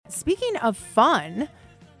of fun,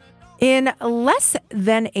 in less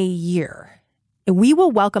than a year, we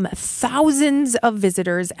will welcome thousands of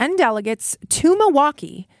visitors and delegates to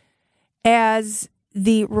Milwaukee as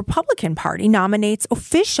the Republican Party nominates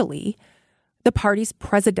officially the party's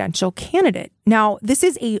presidential candidate. Now, this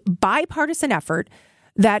is a bipartisan effort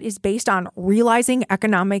that is based on realizing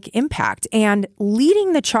economic impact, and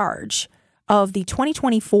leading the charge of the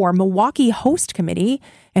 2024 Milwaukee Host Committee.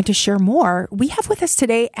 And to share more, we have with us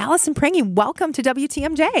today Alison Prainge. Welcome to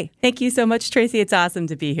WTMJ. Thank you so much, Tracy. It's awesome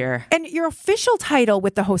to be here. And your official title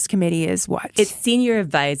with the Host Committee is what? It's Senior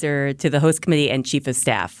Advisor to the Host Committee and Chief of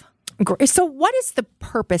Staff. So what is the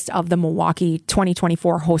purpose of the Milwaukee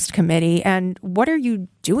 2024 Host Committee, and what are you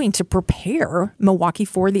doing to prepare Milwaukee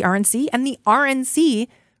for the RNC and the RNC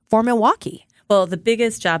for Milwaukee? Well, the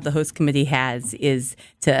biggest job the Host Committee has is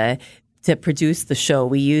to produce the show.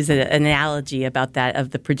 We use an analogy about that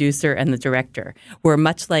of the producer and the director. We're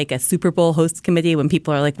much like a Super Bowl host committee. When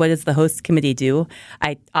people are like, what does the host committee do?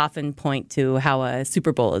 I often point to how a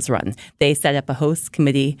Super Bowl is run. They set up a host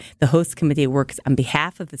committee. The host committee works on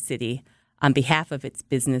behalf of the city, on behalf of its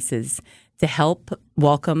businesses, to help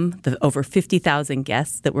welcome the over 50,000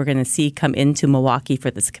 guests that we're going to see come into Milwaukee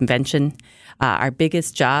for this convention. Our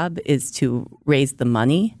biggest job is to raise the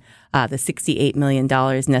money, the $68 million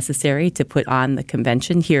necessary to put on the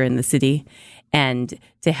convention here in the city, and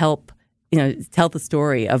to help, tell the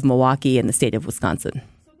story of Milwaukee and the state of Wisconsin.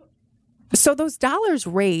 So those dollars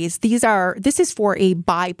raised, this is for a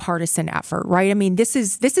bipartisan effort, right? I mean, this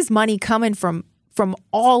is money coming from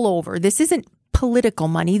all over. This isn't political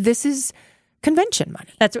money. This is convention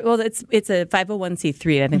money. It's a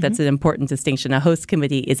 501c3. I think that's an important distinction. A host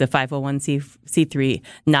committee is a 501c3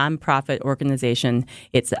 nonprofit organization.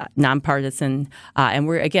 It's nonpartisan, and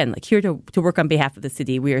we're again here to work on behalf of the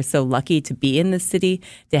city. We are so lucky to be in this city,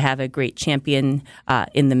 to have a great champion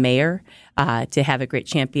in the mayor, to have a great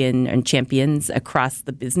champion and champions across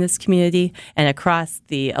the business community and across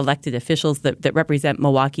the elected officials that represent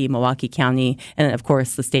Milwaukee, Milwaukee County, and of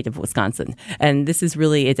course the state of Wisconsin. And this is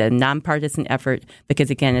it's a nonpartisan effort because,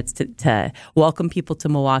 again, it's to welcome people to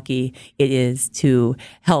Milwaukee. It is to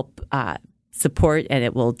help support, and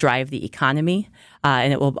it will drive the economy.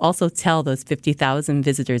 And it will also tell those 50,000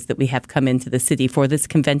 visitors that we have come into the city for this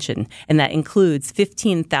convention. And that includes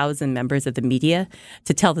 15,000 members of the media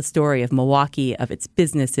to tell the story of Milwaukee, of its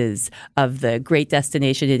businesses, of the great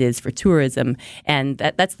destination it is for tourism. And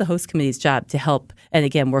that's the host committee's job, to help, and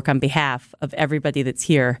again, work on behalf of everybody that's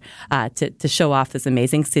here to show off this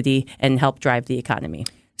amazing city and help drive the economy.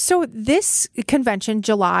 So this convention,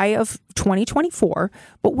 July of 2024,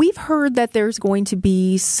 but we've heard that there's going to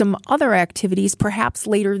be some other activities perhaps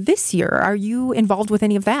later this year. Are you involved with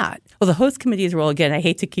any of that? Well, the host committee's role, again, I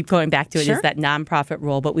hate to keep going back to it, Sure. is that nonprofit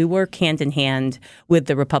role, but we work hand in hand with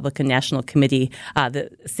the Republican National Committee. The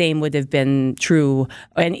same would have been true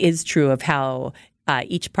and is true of how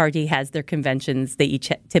each party has their conventions. They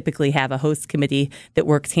each typically have a host committee that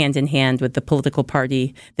works hand in hand with the political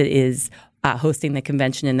party that is hosting the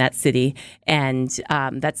convention in that city, and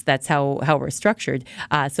that's how we're structured.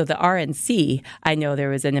 So the RNC, I know there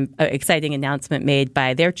was an exciting announcement made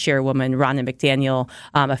by their chairwoman, Ronna McDaniel,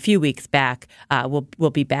 a few weeks back. We'll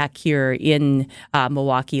be back here in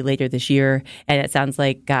Milwaukee later this year, and it sounds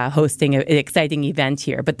like hosting an exciting event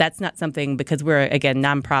here. But that's not something, because we're, again,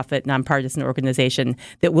 nonprofit, nonpartisan organization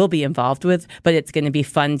that we'll be involved with, but it's going to be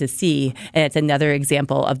fun to see, and it's another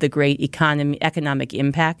example of the great economic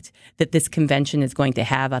impact that this convention is going to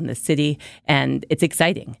have on the city, and it's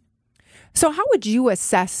exciting. So how would you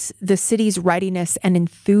assess the city's readiness and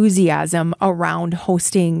enthusiasm around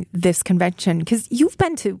hosting this convention? Because you've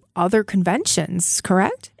been to other conventions,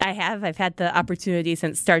 correct? I have. I've had the opportunity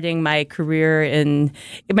since starting my career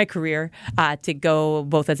to go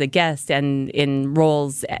both as a guest and in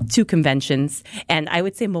roles to conventions. And I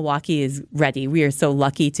would say Milwaukee is ready. We are so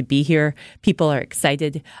lucky to be here. People are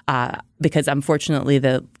excited because, unfortunately,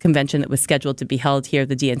 the convention that was scheduled to be held here,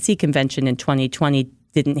 the DNC convention in 2020,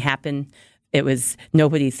 didn't happen. It was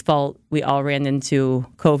nobody's fault. We all ran into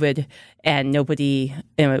COVID, and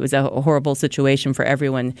it was a horrible situation for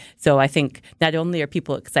everyone. So I think not only are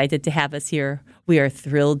people excited to have us here, we are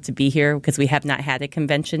thrilled to be here because we have not had a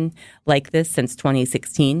convention like this since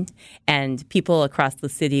 2016. And people across the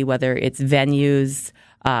city, whether it's venues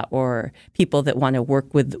or people that want to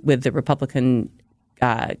work with the Republican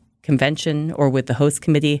convention or with the host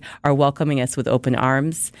committee, are welcoming us with open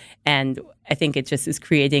arms. And I think it just is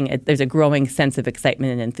there's a growing sense of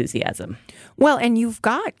excitement and enthusiasm. Well, and you've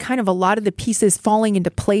got kind of a lot of the pieces falling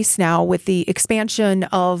into place now with the expansion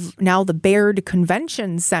of now the Baird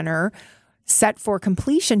Convention Center set for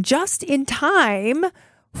completion just in time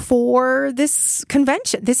for this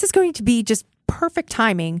convention. This is going to be just perfect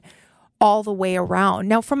timing all the way around.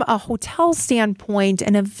 Now, from a hotel standpoint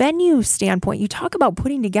and a venue standpoint, you talk about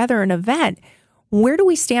putting together an event. Where do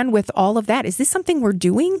we stand with all of that? Is this something we're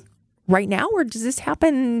doing right now, or does this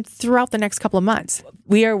happen throughout the next couple of months?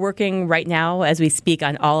 We are working right now as we speak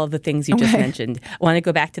on all of the things you just mentioned. I want to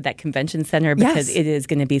go back to that convention center because it is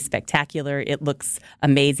going to be spectacular. It looks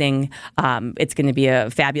amazing. It's going to be a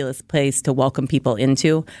fabulous place to welcome people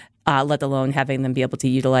into. Let alone having them be able to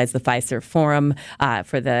utilize the Fiserv Forum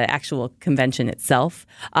for the actual convention itself.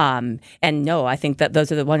 And no, I think that those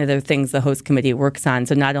are one of the things the host committee works on.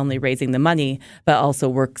 So not only raising the money, but also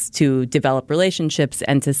works to develop relationships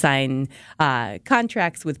and to sign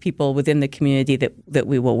contracts with people within the community that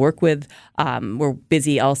we will work with. We're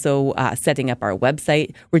busy also setting up our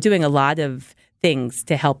website. We're doing a lot of things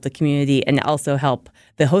to help the community and also help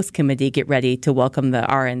the host committee get ready to welcome the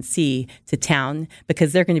RNC to town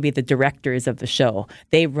because they're going to be the directors of the show.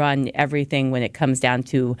 They run everything when it comes down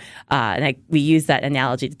to, we use that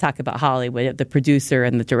analogy to talk about Hollywood, the producer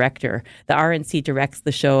and the director. The RNC directs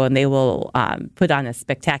the show and they will put on a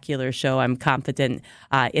spectacular show, I'm confident,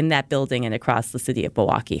 in that building and across the city of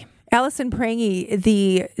Milwaukee. Alison Prainge,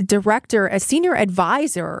 the director, a senior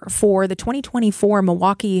advisor for the 2024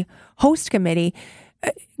 Milwaukee Host Committee.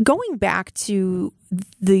 Going back to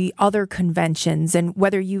the other conventions and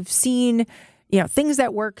whether you've seen, things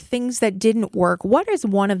that work, things that didn't work, what is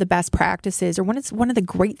one of the best practices or what is one of the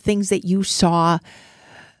great things that you saw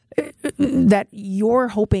that you're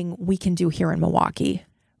hoping we can do here in Milwaukee?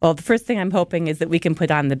 Well, the first thing I'm hoping is that we can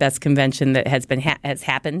put on the best convention that has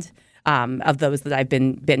happened. Of those that I've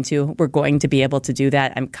been to, we're going to be able to do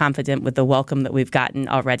that. I'm confident with the welcome that we've gotten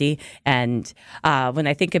already. And when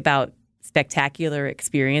I think about spectacular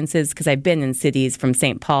experiences, because I've been in cities from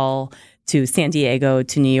St. Paul to San Diego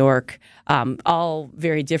to New York, all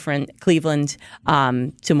very different, Cleveland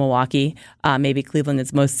to Milwaukee. Maybe Cleveland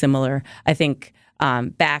is most similar. I think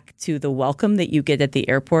back to the welcome that you get at the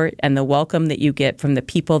airport and the welcome that you get from the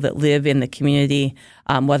people that live in the community,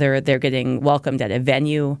 whether they're getting welcomed at a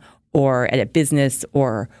venue or at a business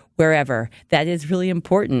or wherever. That is really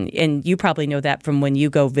important. And you probably know that from when you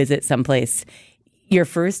go visit someplace. Your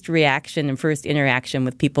first reaction and first interaction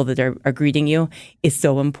with people that are greeting you is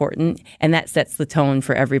so important, and that sets the tone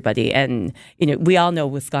for everybody. And we all know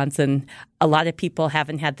Wisconsin. A lot of people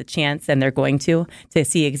haven't had the chance, and they're going to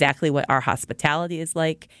see exactly what our hospitality is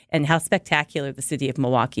like and how spectacular the city of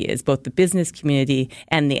Milwaukee is, both the business community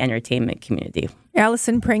and the entertainment community.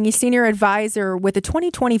 Alison Prainge, senior advisor with the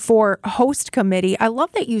 2024 Host Committee. I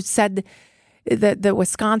love that you said the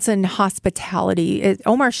Wisconsin hospitality.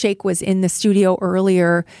 Omar Sheikh was in the studio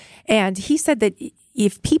earlier, and he said that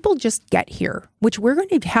if people just get here, which we're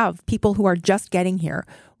going to have people who are just getting here,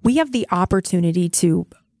 we have the opportunity to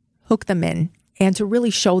hook them in and to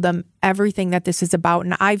really show them everything that this is about.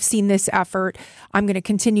 And I've seen this effort. I'm going to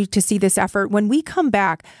continue to see this effort. When we come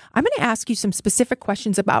back, I'm going to ask you some specific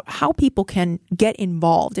questions about how people can get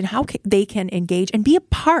involved and how they can engage and be a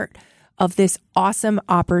part of this awesome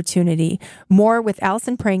opportunity. More with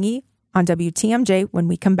Alison Prainge on WTMJ when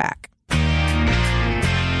we come back.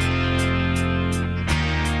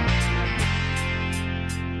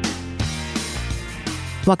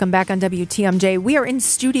 Welcome back on WTMJ. We are in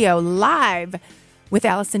studio live with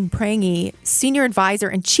Alison Prainge, Senior Advisor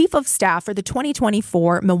and Chief of Staff for the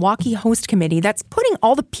 2024 Milwaukee Host Committee. That's putting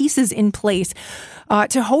all the pieces in place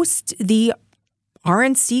to host the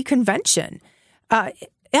RNC convention.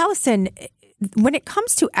 Alison, when it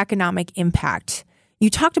comes to economic impact, you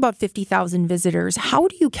talked about 50,000 visitors. How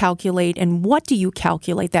do you calculate and what do you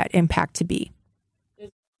calculate that impact to be?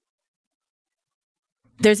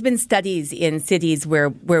 There's been studies in cities where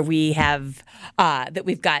we have that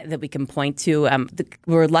we've got that we can point to.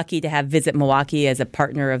 We're lucky to have Visit Milwaukee as a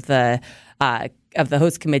partner of the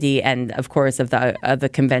host committee and, of course, of the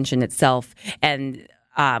convention itself. And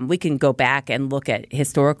we can go back and look at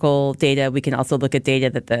historical data. We can also look at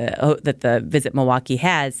data that the Visit Milwaukee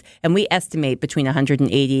has, and we estimate between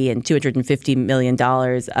 $180 and $250 million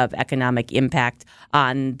of economic impact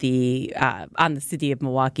on the city of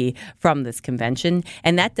Milwaukee from this convention.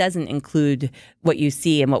 And that doesn't include what you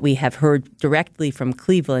see and what we have heard directly from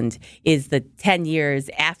Cleveland is the 10 years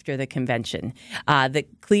after the convention. The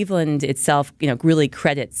Cleveland itself, really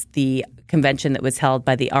credits the convention that was held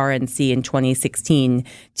by the RNC in 2016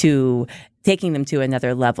 to taking them to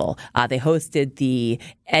another level. They hosted the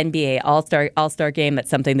NBA All-Star game. That's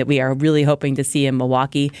something that we are really hoping to see in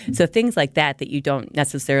Milwaukee. So things like that you don't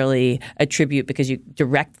necessarily attribute because you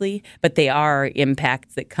directly, but they are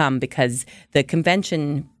impacts that come because the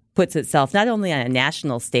convention puts itself not only on a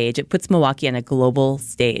national stage, it puts Milwaukee on a global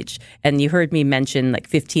stage. And you heard me mention like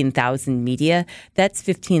 15,000 media. That's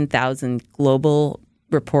 15,000 global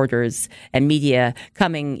reporters and media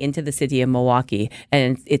coming into the city of Milwaukee.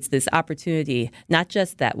 And it's this opportunity, not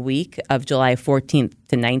just that week of July 14th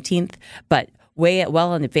to 19th, but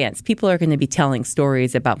well in advance. People are going to be telling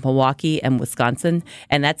stories about Milwaukee and Wisconsin,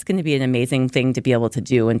 and that's going to be an amazing thing to be able to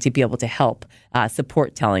do and to be able to help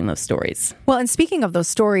support telling those stories. Well, and speaking of those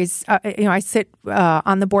stories, I sit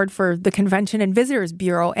on the board for the Convention and Visitors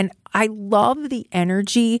Bureau, and I love the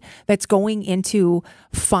energy that's going into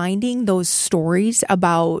finding those stories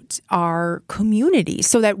about our community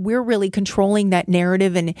so that we're really controlling that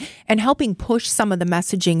narrative and helping push some of the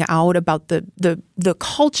messaging out about the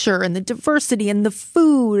culture and the diversity and the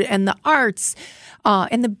food and the arts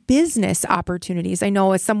and the business opportunities. I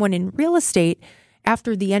know as someone in real estate,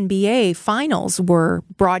 after the NBA finals were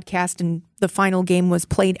broadcast and the final game was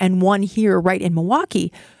played and won here right in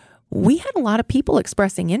Milwaukee, we had a lot of people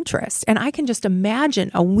expressing interest. And I can just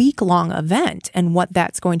imagine a week-long event and what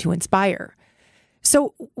that's going to inspire.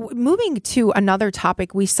 So moving to another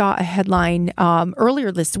topic, we saw a headline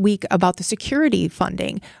earlier this week about the security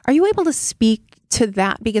funding. Are you able to speak to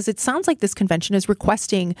that? Because it sounds like this convention is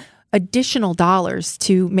requesting additional dollars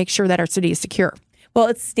to make sure that our city is secure. Well,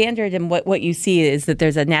 it's standard, and what you see is that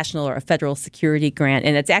there's a national or a federal security grant,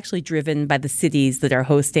 and it's actually driven by the cities that are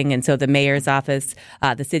hosting. And so the mayor's office,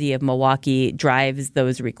 the city of Milwaukee, drives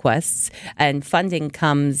those requests, and funding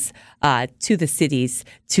comes to the cities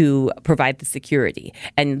to provide the security.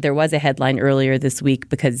 And there was a headline earlier this week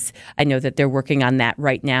because I know that they're working on that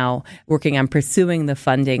right now, working on pursuing the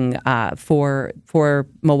funding for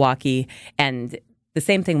Milwaukee. And the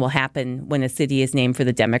same thing will happen when a city is named for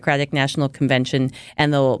the Democratic National Convention,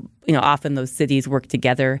 and they'll, often those cities work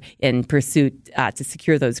together in pursuit to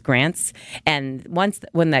secure those grants. And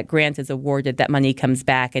when that grant is awarded, that money comes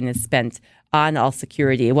back and is spent on all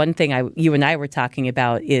security. One thing you and I were talking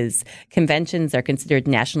about is conventions are considered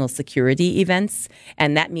national security events,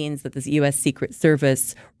 and that means that the U.S. Secret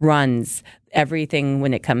Service runs everything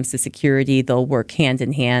when it comes to security. They'll work hand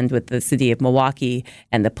in hand with the city of Milwaukee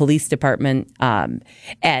and the police department.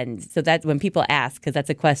 And so that when people ask, because that's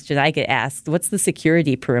a question I get asked, what's the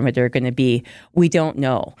security perimeter going to be? We don't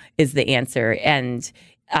know is the answer. And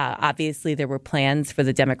obviously there were plans for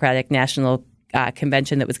the Democratic National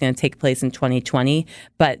Convention that was going to take place in 2020,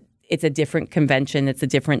 but it's a different convention. It's a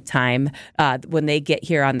different time. When they get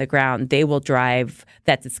here on the ground, they will drive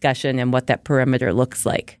that discussion and what that perimeter looks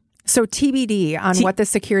like. So TBD on what the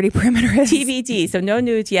security perimeter is. TBD. So no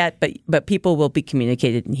news yet, but people will be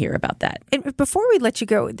communicated and hear about that. And before we let you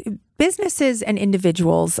go, businesses and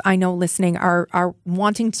individuals I know listening are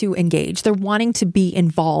wanting to engage. They're wanting to be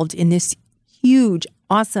involved in this huge,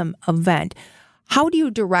 awesome event. How do you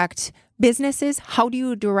direct businesses? How do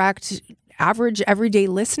you direct average, everyday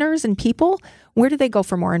listeners and people? Where do they go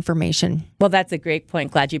for more information? Well, that's a great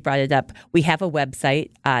point. Glad you brought it up. We have a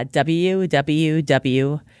website,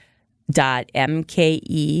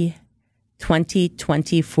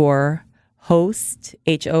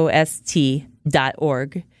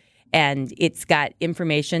 www.mke2024host.org. And it's got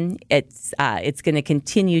information. It's going to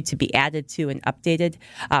continue to be added to and updated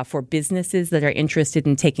for businesses that are interested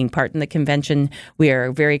in taking part in the convention. We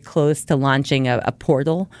are very close to launching a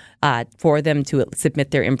portal for them to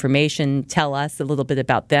submit their information, tell us a little bit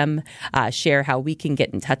about them, share how we can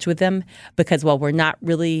get in touch with them. Because while we're not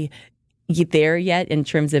really there yet in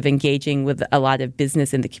terms of engaging with a lot of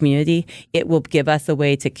business in the community, it will give us a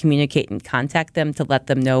way to communicate and contact them to let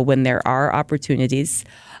them know when there are opportunities.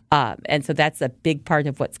 And so that's a big part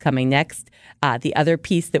of what's coming next. The other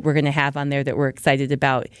piece that we're going to have on there that we're excited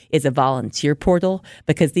about is a volunteer portal,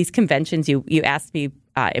 because these conventions, you asked me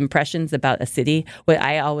impressions about a city. What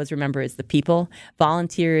I always remember is the people.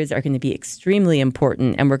 Volunteers are going to be extremely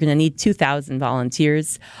important, and we're going to need 2,000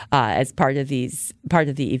 volunteers as part of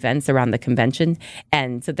the events around the convention.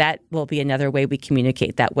 And so that will be another way we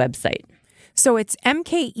communicate, that website. So it's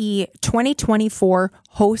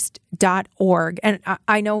mke2024host.org. And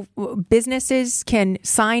I know businesses can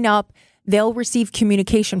sign up. They'll receive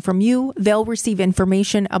communication from you. They'll receive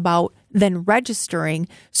information about then registering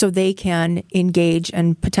so they can engage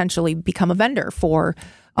and potentially become a vendor for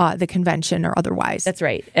the convention or otherwise. That's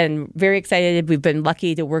right. And very excited. We've been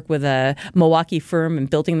lucky to work with a Milwaukee firm in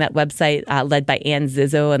building that website led by Ann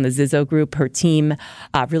Zizzo and the Zizzo Group. Her team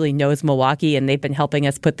really knows Milwaukee, and they've been helping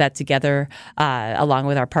us put that together along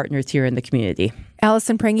with our partners here in the community.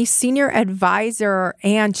 Alison Prainge, Senior Advisor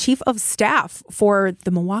and Chief of Staff for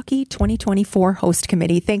the Milwaukee 2024 Host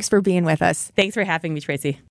Committee. Thanks for being with us. Thanks for having me, Tracy.